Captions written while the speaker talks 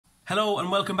Hello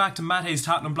and welcome back to Mate's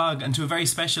Tottenham blog and to a very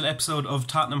special episode of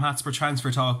Tottenham Hotspur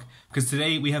Transfer Talk, because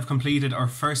today we have completed our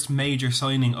first major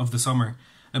signing of the summer.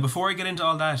 Now before I get into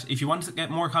all that, if you want to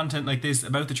get more content like this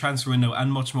about the transfer window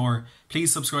and much more,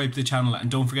 please subscribe to the channel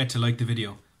and don't forget to like the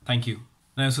video. Thank you.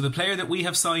 Now, so the player that we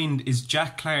have signed is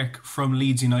Jack Clarke from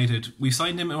Leeds United. We've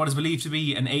signed him in what is believed to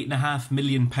be an £8.5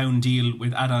 million deal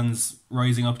with add-ons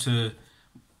rising up to,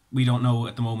 we don't know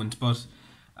at the moment, but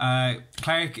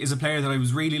Clarke is a player that I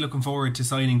was really looking forward to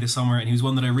signing this summer, and he was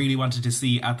one that I really wanted to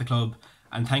see at the club,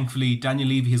 and thankfully Daniel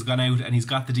Levy has gone out and he's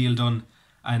got the deal done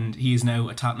and he is now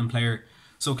a Tottenham player.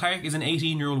 So Clarke is an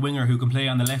 18-year-old winger who can play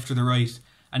on the left or the right,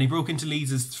 and he broke into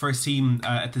Leeds' first team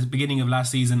at the beginning of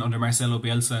last season under Marcelo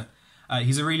Bielsa.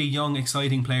 He's a really young,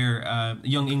 exciting player, a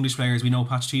young English player, as we know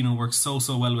Pochettino works so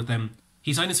well with them.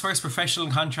 He signed his first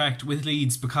professional contract with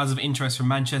Leeds because of interest from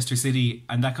Manchester City,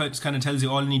 and that kind of tells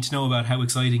you all you need to know about how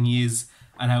exciting he is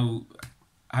and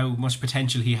how much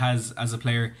potential he has as a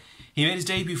player. He made his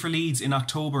debut for Leeds in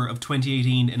October of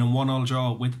 2018 in a 1-1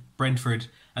 draw with Brentford,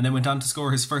 and then went on to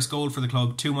score his first goal for the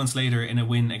club 2 months later in a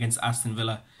win against Aston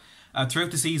Villa. Throughout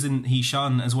the season, he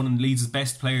shone as one of Leeds'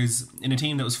 best players in a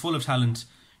team that was full of talent,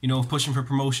 you know, pushing for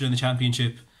promotion in the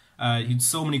Championship. He had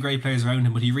so many great players around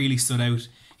him, but he really stood out.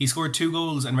 He scored 2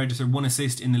 goals and registered 1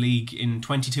 assist in the league in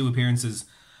 22 appearances.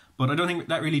 But I don't think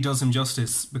that really does him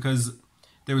justice, because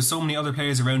there was so many other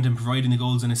players around him providing the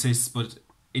goals and assists, but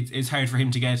it's hard for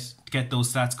him to get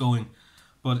those stats going.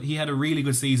 But he had a really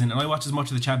good season, and I watched as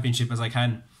much of the Championship as I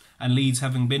can. And Leeds,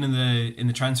 having been in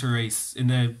the transfer race, in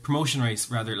the promotion race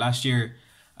rather, last year,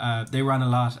 they ran a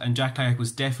lot, and Jack Clarke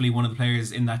was definitely one of the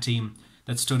players in that team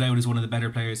that stood out as one of the better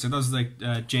players. So those like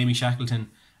Jamie Shackleton,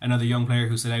 another young player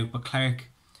who stood out, but Clarke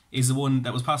is the one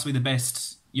that was possibly the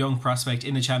best young prospect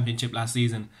in the Championship last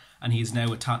season, and he is now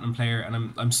a Tottenham player,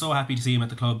 and I'm so happy to see him at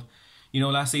the club. You know,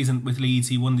 last season with Leeds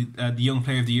he won the Young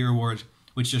Player of the Year award,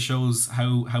 which just shows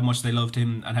how much they loved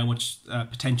him and how much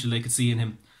potential they could see in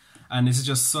him. And this is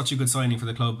just such a good signing for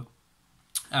the club.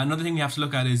 Another thing we have to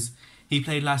look at is he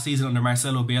played last season under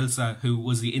Marcelo Bielsa, who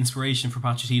was the inspiration for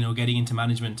Pochettino getting into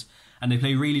management, and they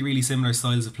play really similar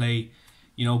styles of play.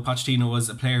 You know, Pochettino was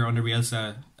a player under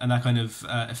Bielsa, and that kind of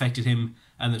affected him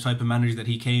and the type of manager that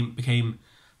he became.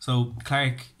 So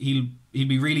Clarke, he'll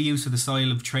be really used to the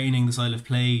style of training, the style of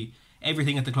play,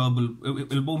 everything at the club.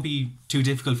 It won't be too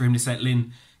difficult for him to settle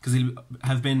in, because he'll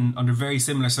have been under very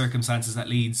similar circumstances at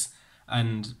Leeds,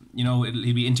 and you know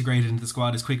he'll be integrated into the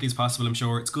squad as quickly as possible. I'm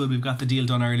sure it's good we've got the deal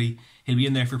done early. He'll be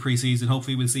in there for pre-season.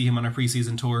 Hopefully we'll see him on our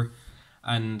pre-season tour,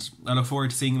 and I look forward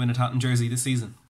to seeing him in a Tottenham jersey this season.